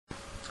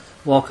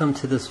Welcome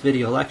to this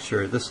video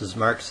lecture. This is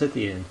Mark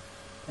Scythian,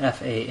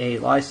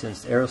 FAA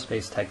licensed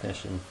aerospace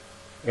technician,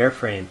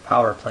 airframe,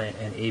 power plant,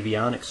 and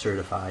avionics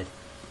certified.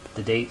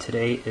 The date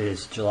today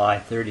is July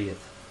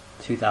 30th,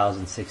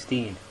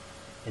 2016.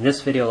 In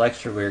this video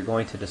lecture we are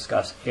going to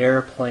discuss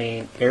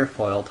airplane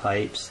airfoil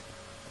types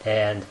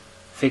and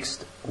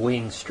fixed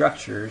wing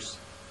structures,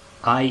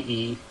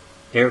 i.e.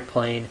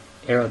 airplane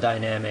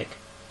aerodynamic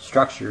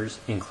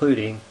structures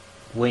including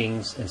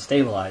wings and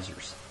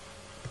stabilizers.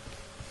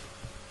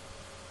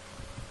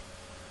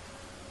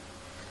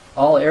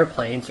 All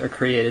airplanes are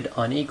created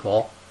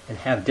unequal and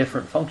have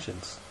different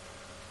functions.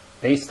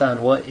 Based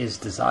on what is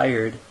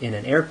desired in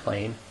an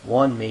airplane,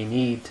 one may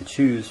need to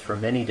choose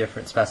from many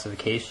different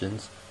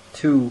specifications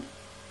to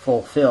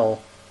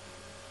fulfill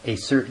a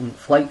certain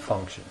flight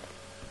function.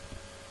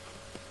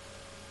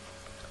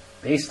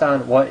 Based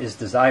on what is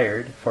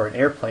desired for an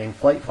airplane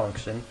flight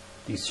function,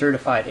 the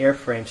certified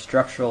airframe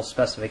structural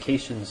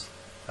specifications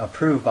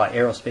approved by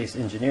aerospace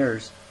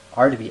engineers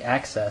are to be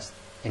accessed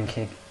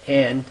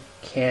and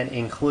can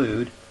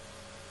include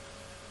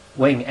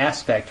wing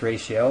aspect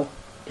ratio,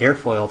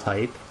 airfoil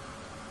type,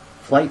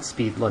 flight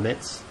speed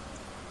limits,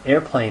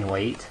 airplane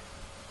weight,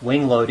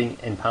 wing loading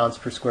in pounds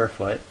per square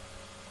foot,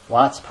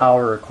 watts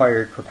power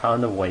required per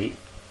pound of weight,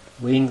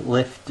 wing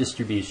lift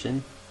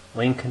distribution,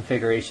 wing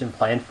configuration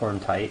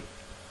planform type,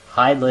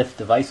 high lift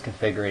device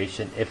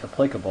configuration if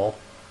applicable,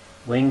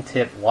 wing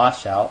tip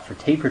washout for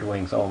tapered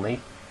wings only,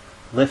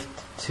 lift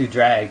to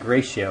drag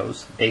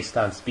ratios based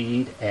on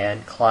speed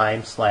and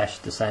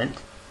climb/descent,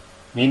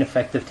 mean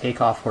effective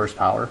takeoff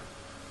horsepower,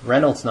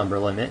 Reynolds number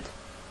limit,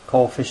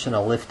 coefficient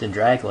of lift and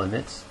drag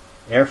limits,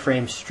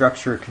 airframe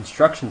structure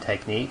construction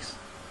techniques,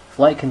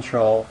 flight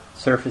control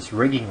surface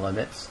rigging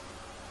limits,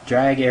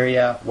 drag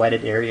area,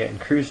 wetted area, and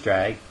cruise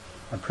drag,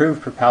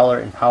 approved propeller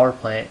and power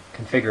plant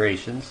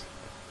configurations,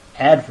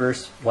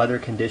 adverse weather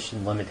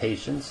condition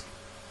limitations,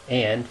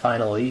 and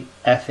finally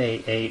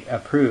FAA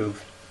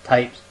approved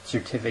type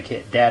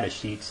certificate data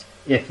sheets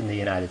if in the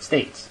United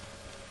States.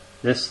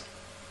 This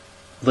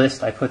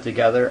list I put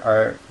together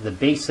are the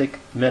basic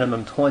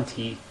minimum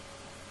 20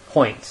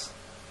 points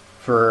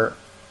for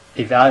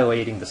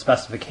evaluating the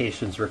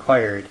specifications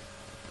required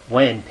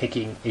when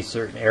picking a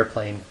certain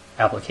airplane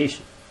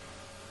application.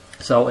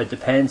 So it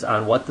depends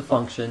on what the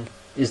function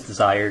is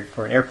desired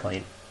for an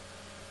airplane.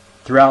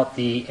 Throughout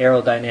the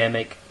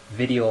aerodynamic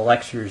video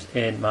lectures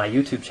in my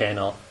YouTube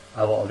channel,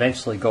 I will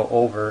eventually go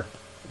over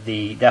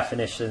the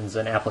definitions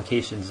and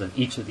applications of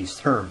each of these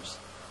terms.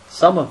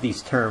 Some of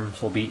these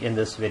terms will be in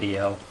this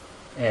video,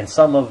 and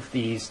some of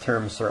these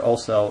terms are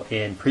also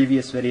in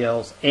previous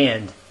videos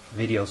and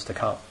videos to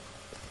come.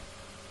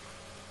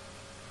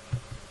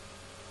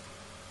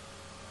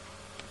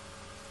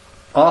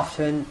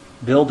 Often,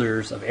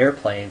 builders of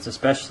airplanes,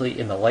 especially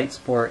in the light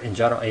sport and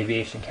general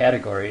aviation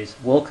categories,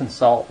 will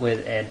consult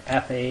with an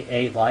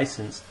FAA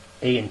licensed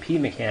A&P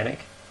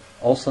mechanic,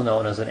 also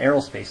known as an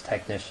aerospace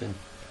technician,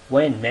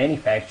 when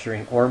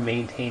manufacturing or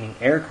maintaining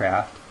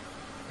aircraft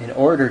in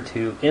order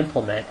to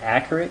implement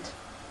accurate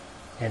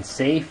and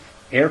safe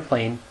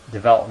airplane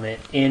development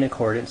in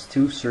accordance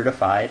to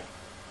certified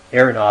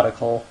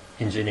aeronautical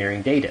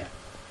engineering data.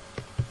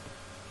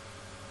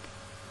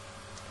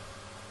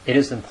 It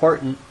is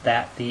important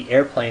that the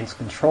airplane's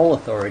control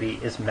authority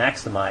is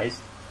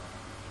maximized,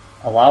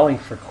 allowing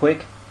for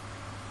quick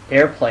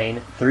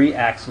airplane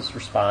 3-axis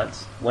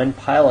response when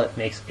pilot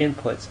makes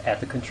inputs at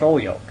the control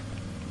yoke.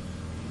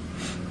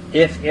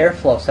 If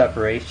airflow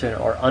separation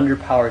or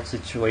underpowered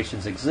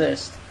situations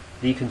exist,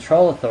 the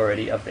control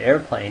authority of the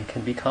airplane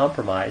can be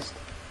compromised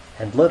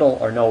and little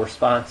or no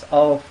response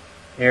of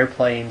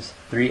airplane's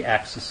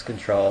 3-axis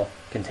control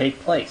can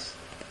take place,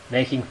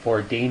 making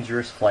for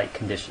dangerous flight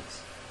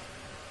conditions.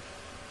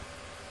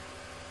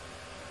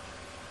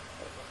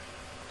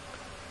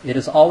 It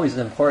is always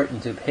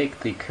important to pick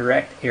the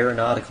correct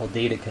aeronautical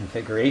data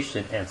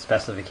configuration and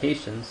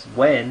specifications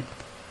when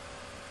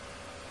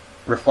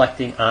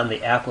reflecting on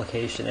the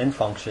application and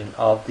function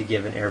of the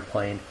given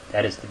airplane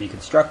that is to be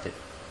constructed.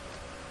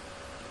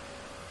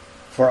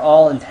 For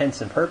all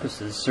intents and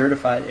purposes,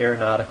 certified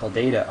aeronautical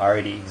data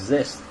already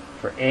exists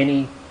for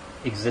any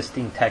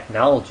existing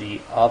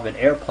technology of an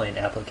airplane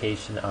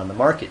application on the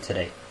market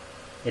today.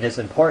 It is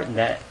important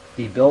that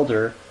the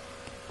builder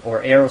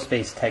or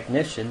aerospace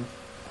technician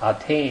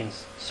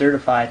obtains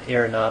certified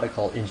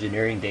aeronautical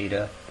engineering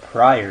data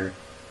prior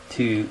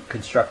to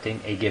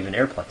constructing a given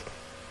airplane.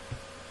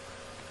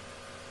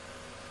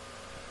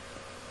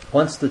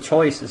 Once the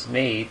choice is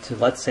made to,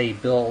 let's say,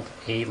 build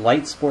a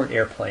light sport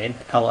airplane,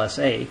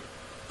 LSA,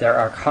 there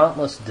are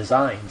countless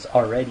designs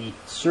already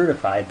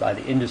certified by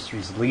the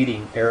industry's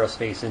leading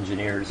aerospace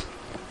engineers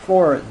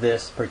for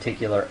this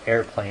particular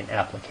airplane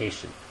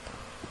application.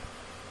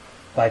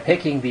 By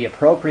picking the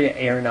appropriate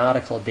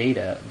aeronautical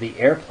data, the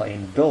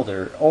airplane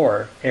builder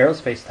or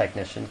aerospace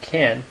technician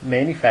can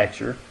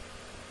manufacture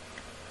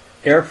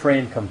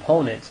airframe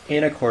components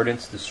in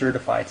accordance to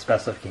certified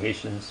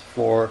specifications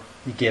for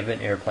the given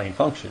airplane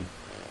function.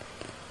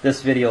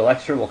 This video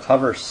lecture will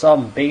cover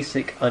some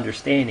basic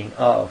understanding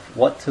of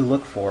what to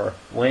look for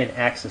when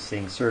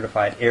accessing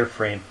certified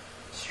airframe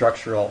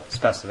structural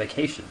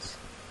specifications.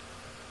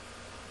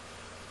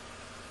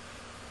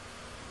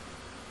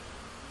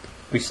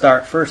 We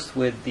start first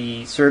with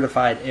the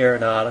certified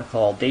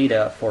aeronautical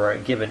data for a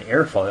given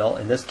airfoil.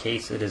 In this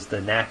case, it is the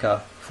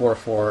NACA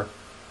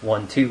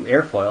 4412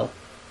 airfoil.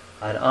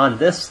 And on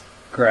this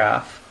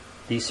graph,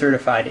 the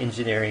certified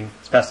engineering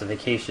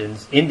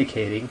specifications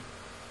indicating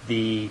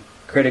the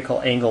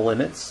critical angle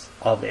limits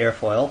of the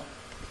airfoil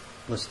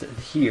listed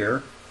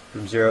here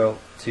from 0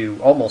 to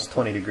almost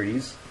 20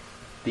 degrees.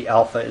 The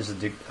alpha is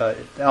the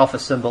alpha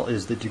symbol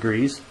is the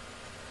degrees.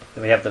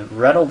 Then we have the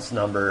Reynolds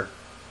number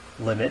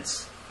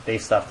limits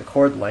based off the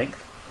chord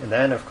length, and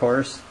then of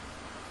course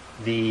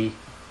the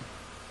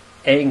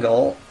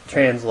angle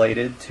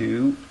translated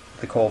to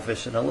the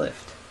coefficient of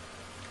lift.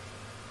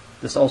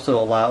 This also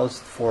allows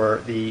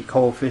for the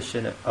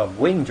coefficient of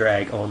wing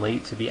drag only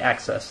to be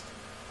accessed.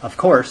 Of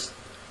course,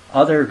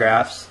 other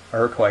graphs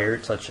are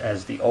required, such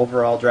as the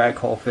overall drag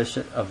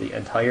coefficient of the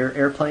entire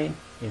airplane,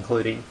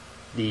 including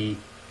the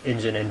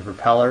engine and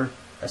propeller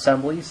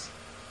assemblies,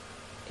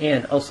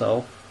 and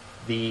also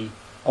the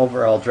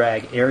overall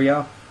drag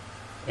area,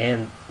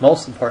 and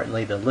most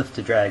importantly the lift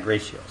to drag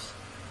ratios.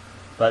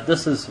 But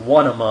this is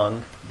one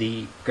among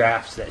the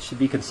graphs that should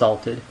be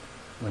consulted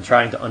when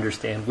trying to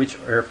understand which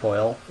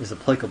airfoil is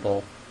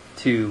applicable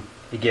to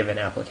a given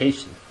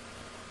application.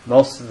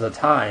 Most of the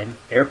time,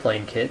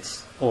 airplane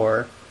kits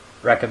or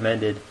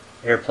recommended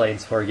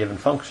airplanes for a given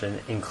function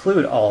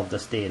include all of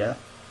this data.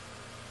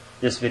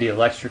 This video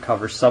lecture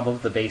covers some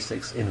of the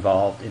basics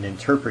involved in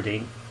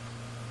interpreting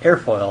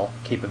airfoil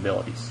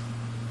capabilities.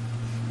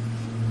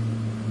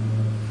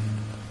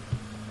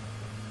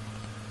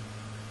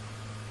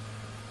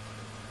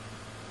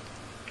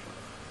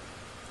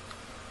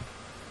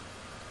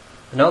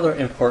 Another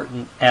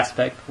important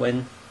aspect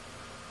when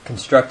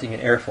constructing an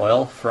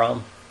airfoil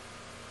from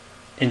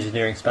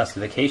engineering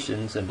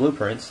specifications and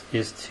blueprints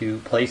is to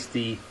place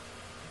the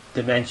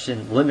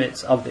dimension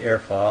limits of the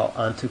airfoil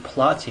onto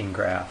plotting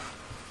graph.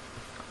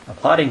 A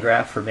plotting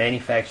graph for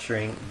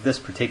manufacturing this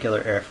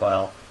particular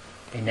airfoil,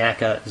 a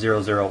NACA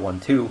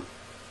 0012,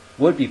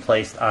 would be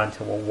placed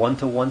onto a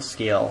 1-to-1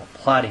 scale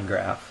plotting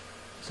graph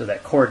so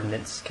that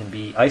coordinates can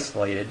be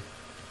isolated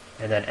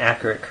and then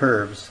accurate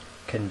curves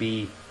can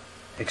be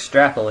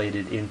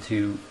extrapolated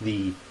into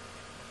the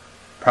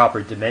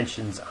proper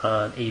dimensions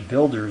on a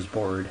builder's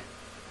board.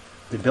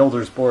 The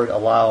builder's board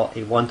allow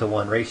a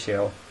 1-to-1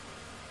 ratio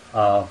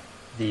of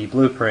the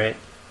blueprint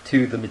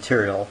to the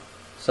material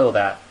so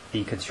that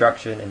the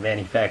construction and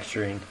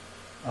manufacturing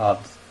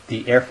of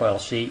the airfoil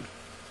shape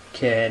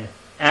can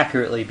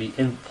accurately be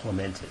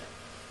implemented.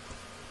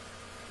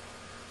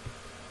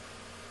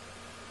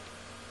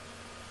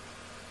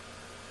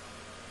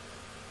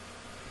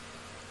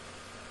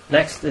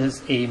 Next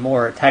is a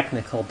more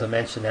technical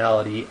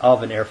dimensionality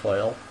of an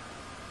airfoil.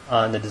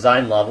 On the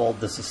design level,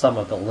 this is some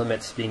of the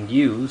limits being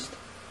used,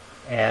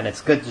 and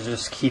it's good to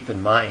just keep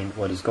in mind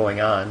what is going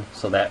on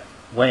so that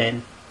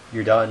when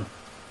you're done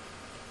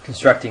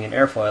constructing an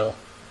airfoil,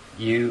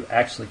 you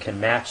actually can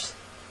match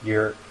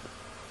your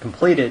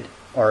completed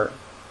or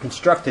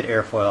constructed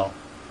airfoil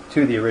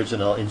to the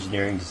original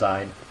engineering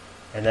design,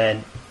 and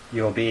then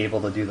you'll be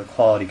able to do the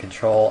quality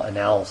control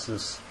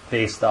analysis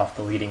based off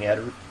the leading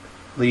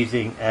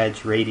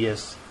edge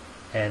radius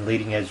and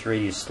leading edge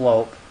radius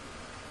slope,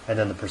 and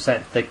then the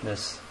percent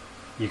thickness.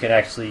 You can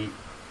actually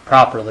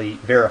properly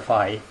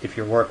verify if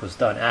your work was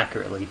done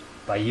accurately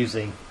by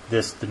using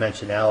this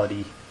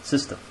dimensionality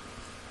system.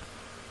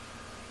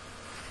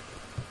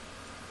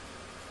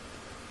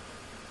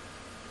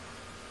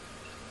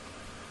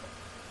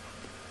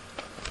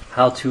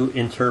 How to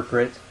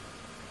interpret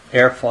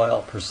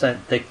airfoil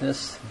percent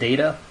thickness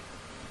data.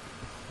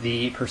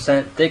 The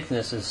percent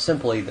thickness is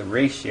simply the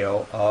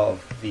ratio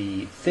of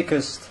the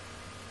thickest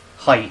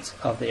height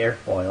of the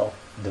airfoil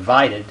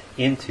divided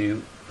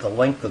into the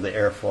length of the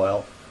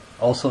airfoil,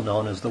 also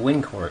known as the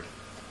wing chord.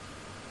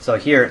 So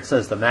here it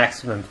says the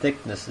maximum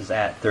thickness is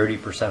at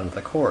 30% of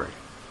the chord.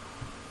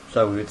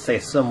 So we would say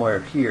somewhere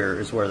here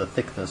is where the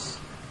thickness,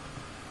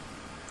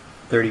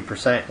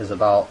 30%, is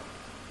about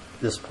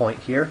this point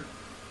here.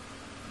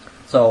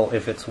 So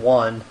if it's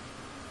 1,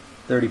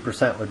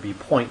 30% would be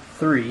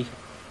 0.3.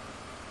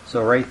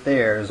 So right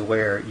there is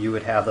where you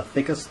would have the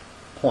thickest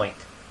point.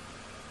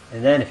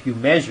 And then if you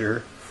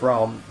measure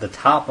from the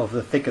top of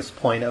the thickest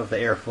point of the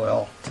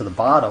airfoil to the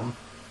bottom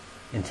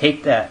and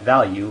take that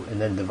value and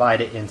then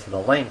divide it into the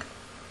length,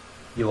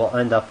 you will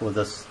end up with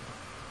this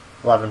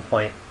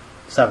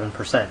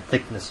 11.7%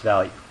 thickness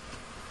value.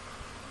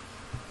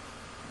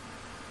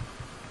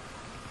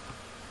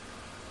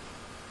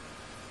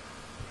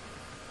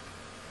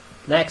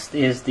 Next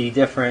is the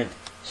different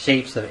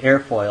shapes of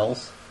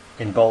airfoils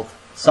in both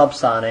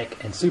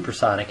subsonic and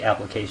supersonic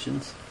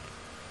applications.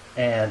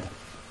 And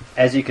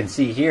as you can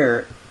see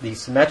here, the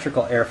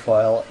symmetrical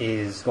airfoil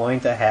is going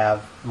to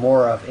have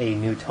more of a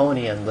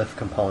Newtonian lift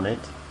component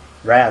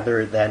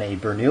rather than a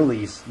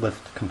Bernoulli's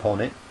lift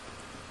component.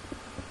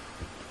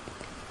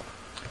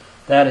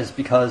 That is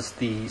because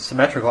the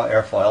symmetrical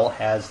airfoil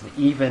has the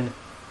even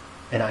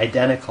and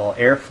identical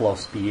airflow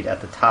speed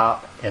at the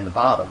top and the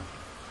bottom.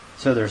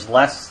 So there's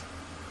less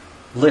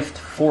lift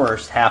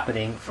force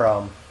happening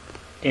from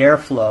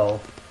airflow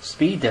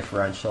speed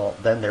differential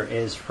than there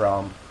is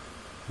from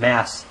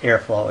mass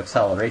airflow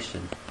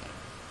acceleration.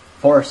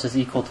 Force is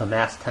equal to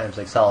mass times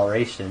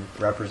acceleration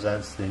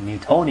represents the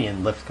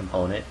Newtonian lift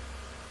component,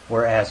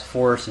 whereas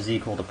force is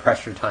equal to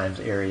pressure times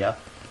area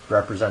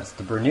represents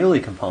the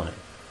Bernoulli component.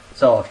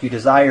 So if you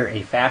desire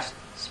a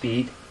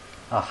high-speed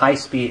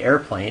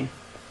airplane,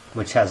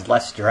 which has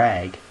less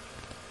drag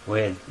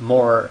with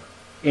more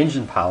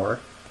engine power,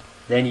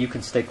 then you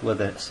can stick with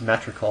a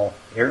symmetrical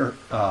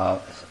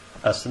airfoil,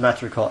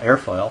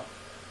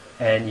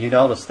 and you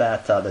notice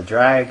that the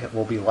drag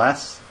will be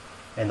less,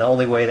 and the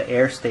only way the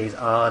air stays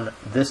on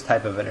this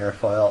type of an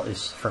airfoil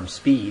is from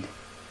speed.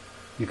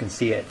 You can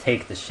see it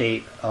take the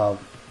shape of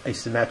a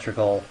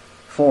symmetrical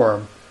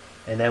form,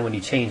 and then when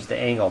you change the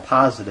angle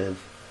positive,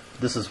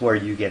 this is where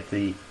you get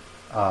the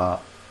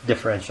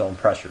differential in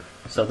pressure.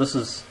 So this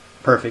is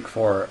perfect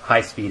for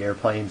high-speed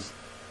airplanes,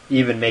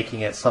 even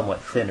making it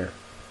somewhat thinner.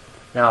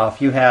 Now,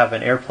 if you have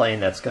an airplane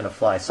that's going to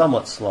fly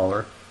somewhat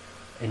slower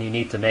and you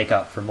need to make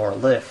up for more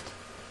lift,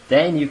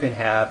 then you can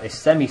have a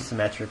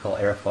semi-symmetrical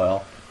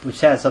airfoil,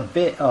 which has a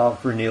bit of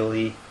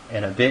Bernoulli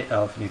and a bit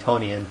of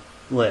Newtonian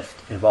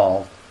lift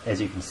involved, as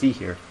you can see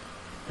here.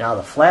 Now,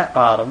 the flat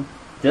bottom,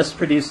 this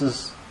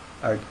produces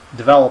or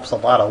develops a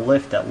lot of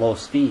lift at low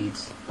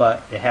speeds,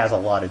 but it has a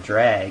lot of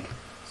drag,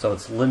 so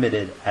it's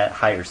limited at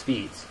higher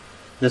speeds.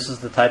 This is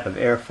the type of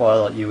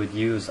airfoil that you would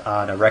use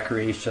on a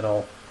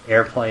recreational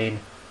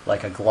airplane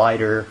like a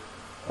glider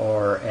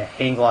or a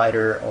hang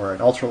glider or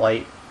an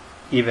ultralight,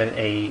 even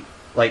a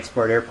light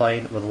sport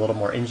airplane with a little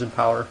more engine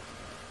power.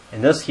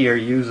 And this here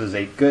uses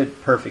a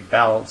good perfect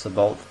balance of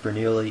both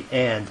Bernoulli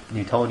and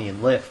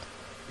Newtonian lift,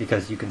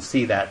 because you can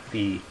see that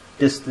the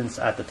distance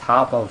at the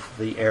top of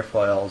the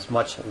airfoil is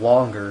much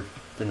longer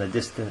than the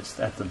distance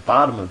at the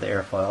bottom of the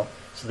airfoil,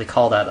 so they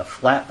call that a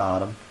flat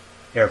bottom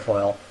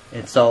airfoil.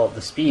 And so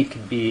the speed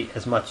can be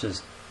as much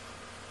as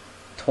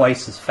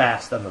twice as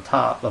fast on the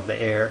top of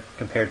the air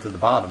compared to the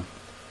bottom.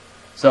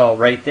 So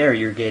right there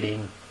you're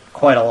getting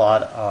quite a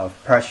lot of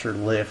pressure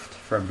lift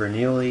from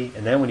Bernoulli,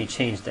 and then when you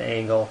change the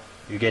angle,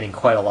 you're getting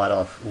quite a lot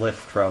of lift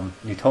from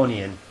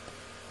Newtonian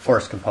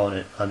force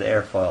component on the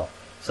airfoil.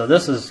 So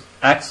this is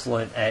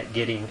excellent at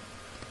getting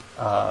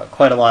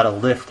quite a lot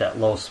of lift at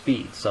low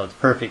speed. So it's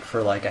perfect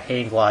for like a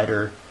hang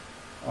glider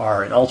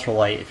or an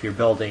ultralight. If you're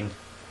building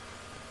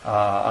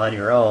on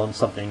your own,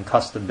 something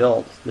custom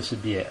built, this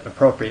would be an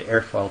appropriate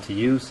airfoil to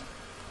use,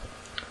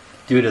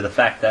 due to the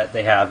fact that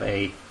they have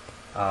a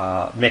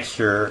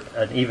mixture,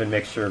 an even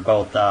mixture of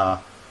both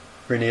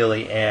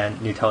Bernoulli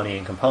and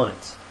Newtonian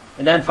components.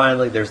 And then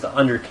finally there's the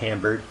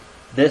undercambered.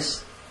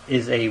 This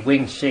is a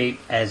wing shape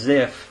as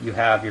if you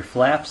have your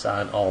flaps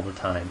on all the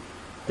time.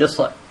 This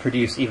will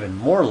produce even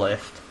more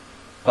lift,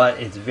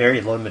 but it's very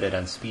limited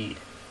on speed.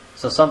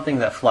 So something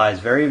that flies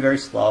very, very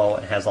slow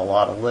and has a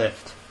lot of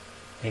lift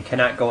and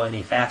cannot go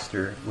any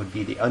faster would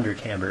be the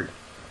undercambered.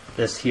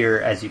 This here,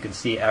 as you can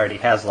see, already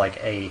has like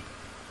a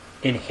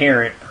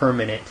inherent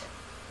permanent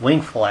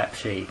wing flap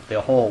shape,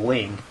 the whole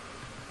wing,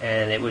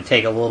 and it would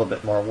take a little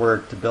bit more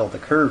work to build the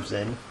curves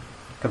in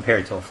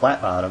compared to a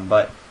flat bottom.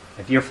 But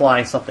if you're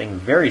flying something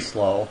very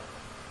slow,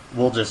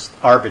 we'll just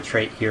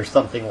arbitrate here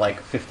something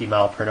like 50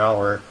 mile per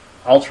hour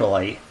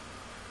ultralight,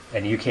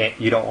 and you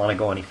don't want to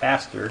go any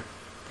faster,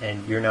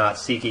 and you're not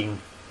seeking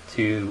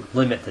to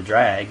limit the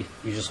drag,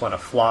 you just want to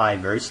fly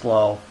very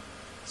slow,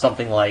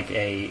 something like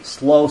a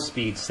slow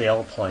speed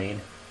sailplane,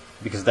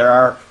 because there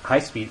are high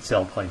speed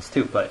sailplanes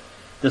too, but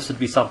this would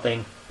be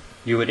something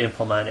you would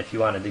implement if you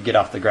wanted to get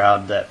off the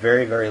ground at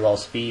very, very low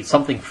speed.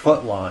 Something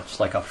foot launched,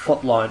 like a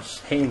foot launched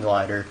hang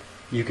glider,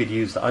 you could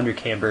use the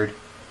undercambered,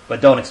 but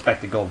don't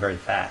expect to go very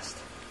fast.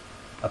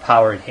 A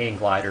powered hang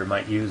glider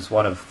might use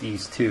one of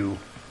these two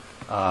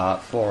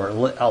for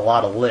a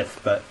lot of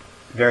lift, but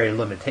a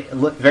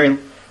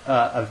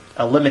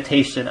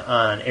limitation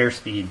on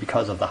airspeed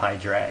because of the high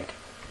drag.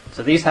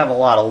 So these have a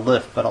lot of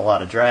lift but a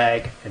lot of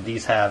drag, and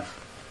these have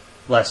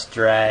less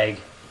drag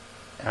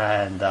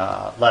and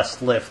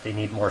less lift. They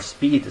need more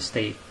speed to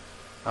stay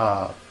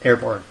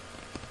airborne.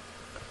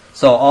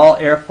 So all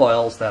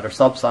airfoils that are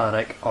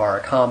subsonic are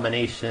a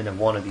combination of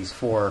one of these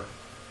four,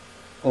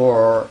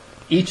 or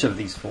each of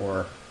these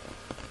four.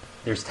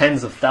 There's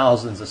tens of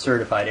thousands of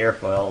certified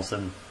airfoils,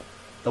 and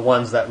the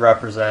ones that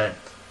represent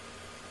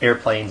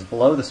airplanes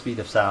below the speed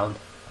of sound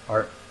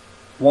are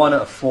one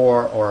of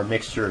four or a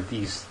mixture of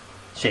these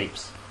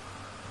shapes.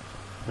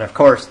 And of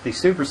course, the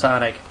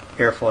supersonic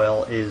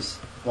airfoil is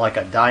like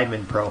a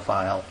diamond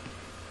profile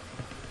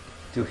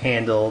to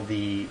handle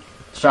the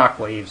shock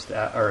waves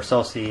that are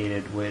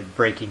associated with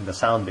breaking the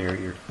sound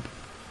barrier.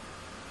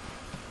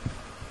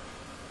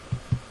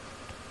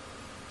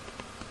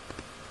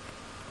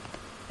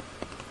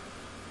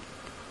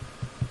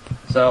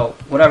 So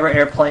whatever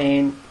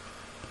airplane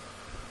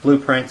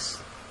blueprints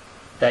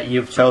that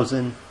you've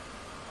chosen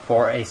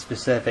for a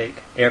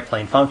specific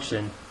airplane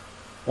function,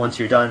 once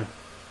you're done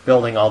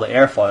building all the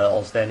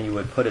airfoils, then you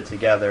would put it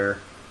together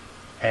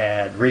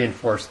and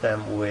reinforce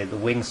them with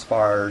wing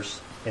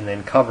spars and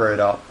then cover it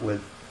up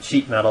with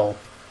sheet metal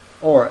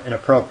or an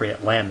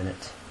appropriate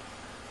laminate.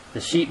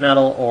 The sheet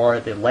metal or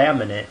the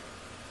laminate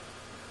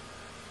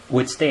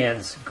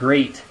withstands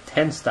great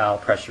tensile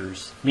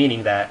pressures,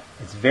 meaning that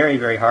it's very,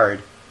 very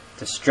hard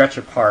to stretch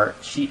apart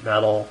sheet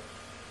metal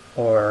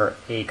or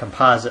a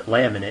composite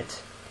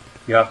laminate.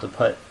 You have to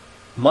put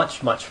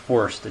much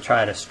force to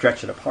try to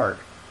stretch it apart.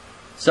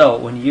 So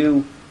when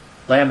you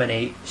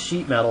laminate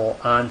sheet metal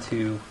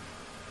onto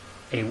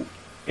a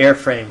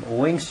airframe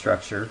wing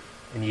structure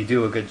and you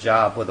do a good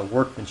job with the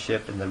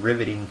workmanship and the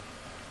riveting,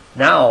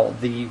 now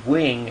the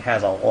wing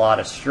has a lot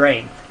of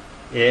strength.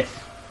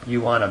 If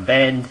you want to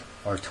bend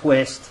or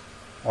twist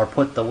or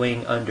put the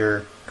wing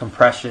under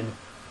compression,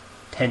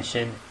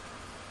 tension,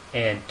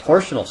 and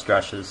torsional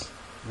stresses,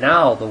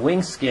 now the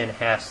wing skin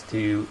has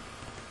to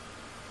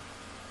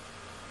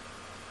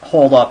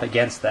hold up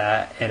against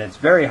that, and it's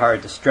very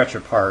hard to stretch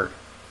apart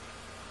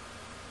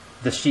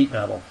the sheet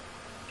metal.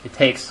 It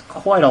takes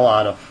quite a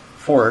lot of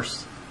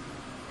force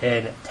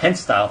and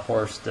tensile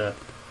force to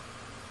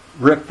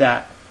rip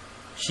that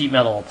sheet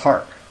metal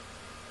apart.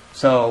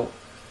 So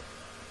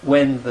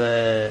when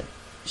the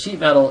sheet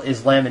metal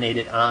is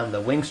laminated on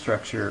the wing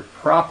structure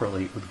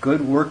properly with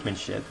good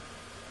workmanship,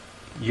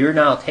 you're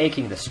now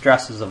taking the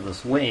stresses of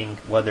this wing,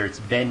 whether it's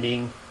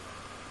bending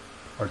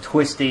or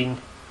twisting.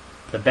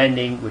 The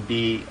bending would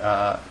be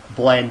a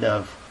blend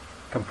of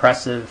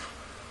compressive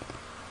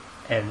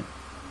and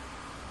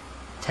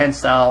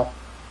tensile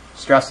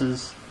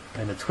stresses,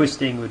 and the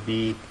twisting would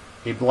be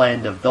a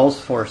blend of those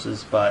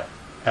forces but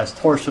as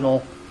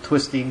torsional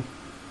twisting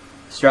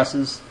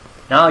stresses.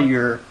 Now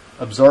you're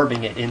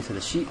absorbing it into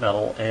the sheet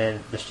metal,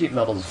 and the sheet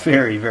metal is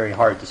very, very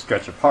hard to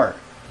stretch apart.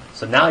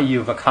 So now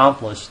you've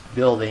accomplished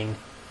building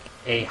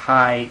a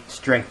high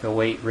strength to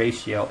weight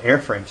ratio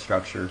airframe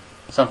structure,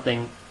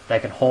 something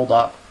that can hold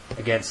up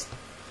against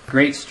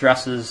great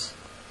stresses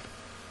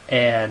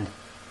and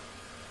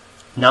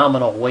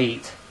nominal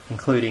weight,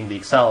 including the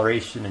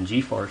acceleration and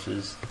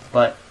g-forces,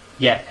 but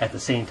yet at the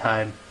same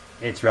time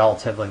it's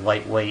relatively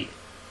lightweight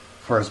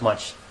for as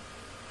much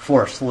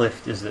force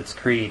lift as it's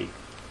creating.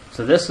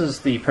 So this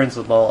is the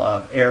principle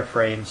of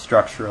airframe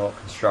structural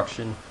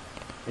construction,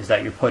 is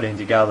that you're putting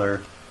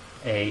together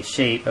a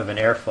shape of an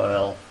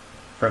airfoil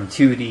from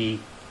 2D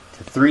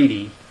to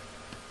 3D,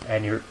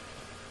 and you're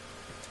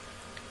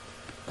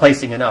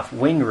placing enough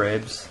wing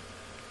ribs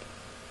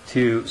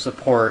to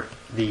support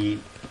the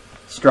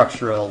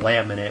structural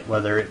laminate,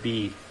 whether it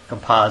be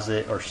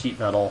composite or sheet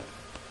metal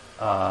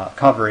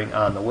covering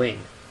on the wing.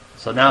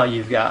 So now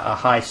you've got a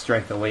high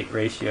strength to weight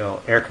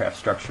ratio aircraft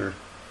structure.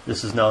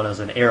 This is known as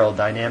an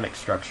aerodynamic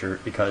structure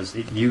because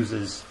it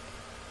uses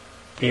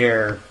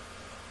air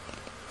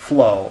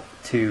flow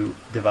to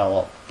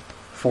develop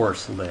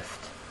force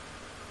lift.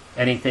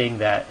 Anything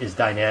that is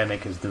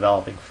dynamic is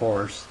developing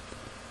force.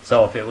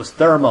 So if it was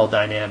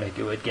thermodynamic,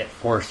 it would get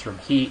force from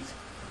heat,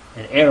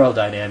 and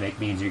aerodynamic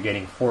means you're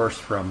getting force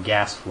from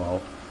gas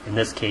flow. In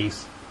this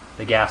case,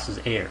 the gas is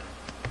air.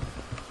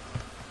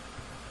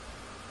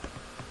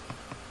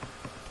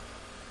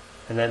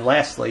 And then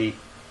lastly,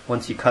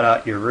 once you cut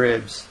out your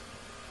ribs,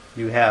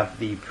 you have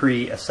the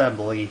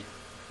pre-assembly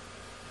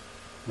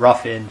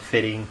rough-in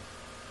fitting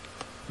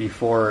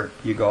before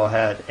you go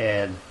ahead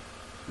and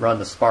run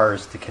the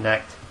spars to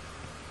connect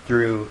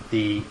through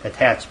the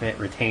attachment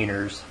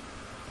retainers,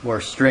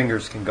 where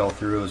stringers can go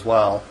through as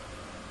well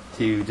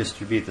to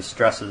distribute the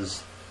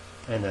stresses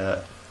and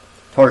the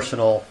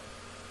torsional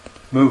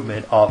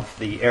movement of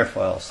the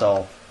airfoil.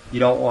 So you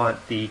don't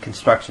want the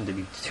construction to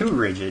be too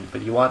rigid,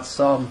 but you want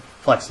some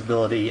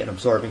flexibility in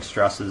absorbing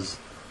stresses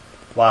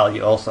while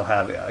you also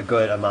have a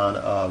good amount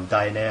of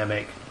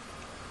dynamic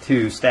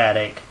to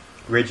static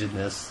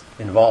rigidness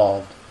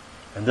involved.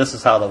 And this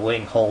is how the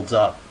wing holds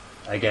up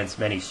against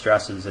many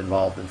stresses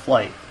involved in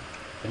flight.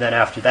 And then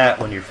after that,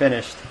 when you're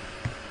finished,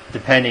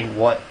 depending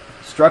what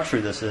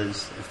structure this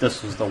is, if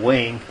this was the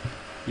wing,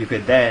 you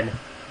could then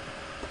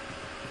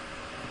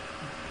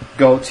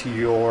go to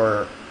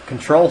your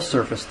control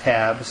surface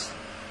tabs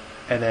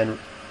and then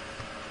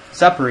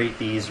separate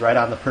these right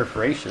on the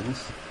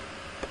perforations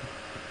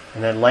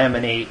and then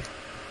laminate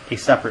a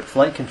separate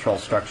flight control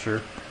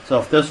structure. So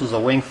if this was a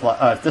wing,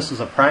 if this was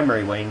a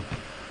primary wing,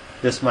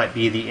 this might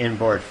be the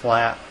inboard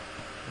flap,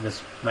 and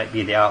this might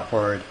be the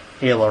outboard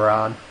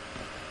aileron.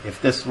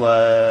 If this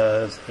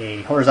was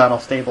a horizontal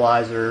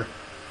stabilizer,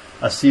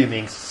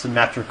 assuming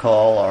symmetrical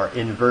or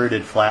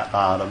inverted flat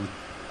bottom,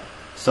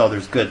 so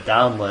there's good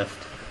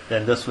downlift,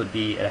 then this would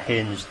be a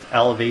hinged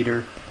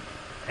elevator.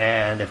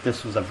 And if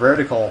this was a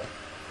vertical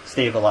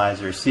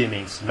stabilizer,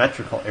 assuming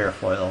symmetrical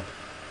airfoil,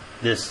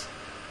 this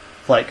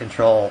flight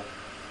control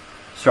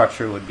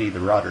structure would be the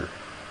rudder.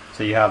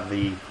 So you have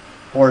the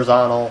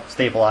horizontal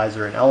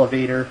stabilizer and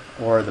elevator,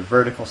 or the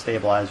vertical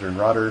stabilizer and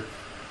rudder.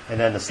 And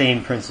then the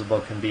same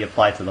principle can be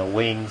applied to the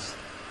wings.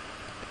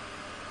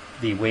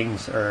 The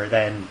wings are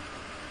then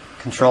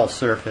control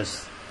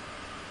surface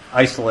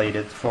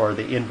isolated for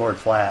the inboard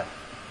flap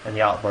and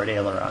the outboard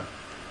aileron.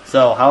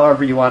 So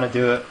however you want to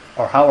do it,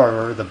 or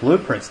however the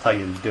blueprints tell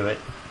you to do it,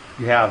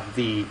 you have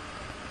the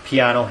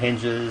piano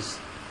hinges,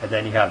 and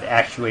then you have the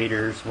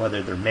actuators,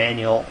 whether they're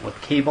manual with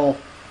cable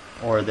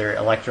or they're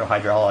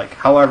electro-hydraulic,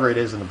 however it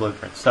is in the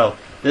blueprint. So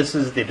this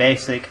is the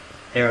basic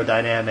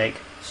aerodynamic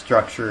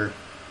structure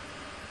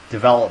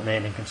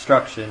development and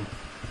construction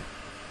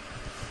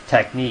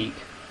technique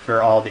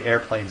for all the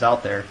airplanes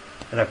out there.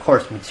 And of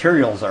course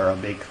materials are a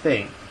big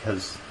thing,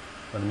 because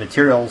when the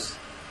materials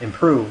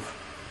improve,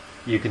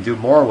 you can do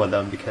more with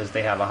them because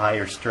they have a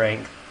higher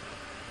strength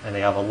and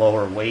they have a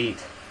lower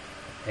weight,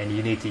 and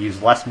you need to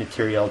use less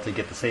material to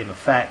get the same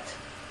effect.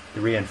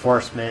 The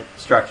reinforcement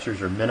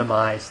structures are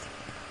minimized,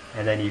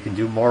 and then you can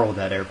do more with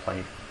that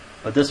airplane.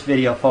 But this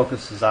video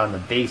focuses on the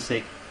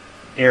basic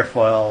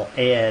airfoil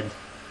and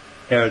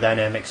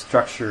aerodynamic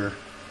structure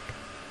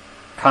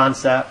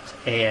concept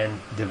and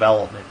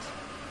development.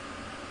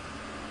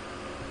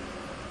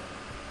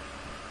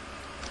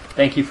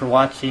 Thank you for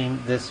watching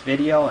this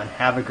video, and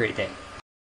have a great day.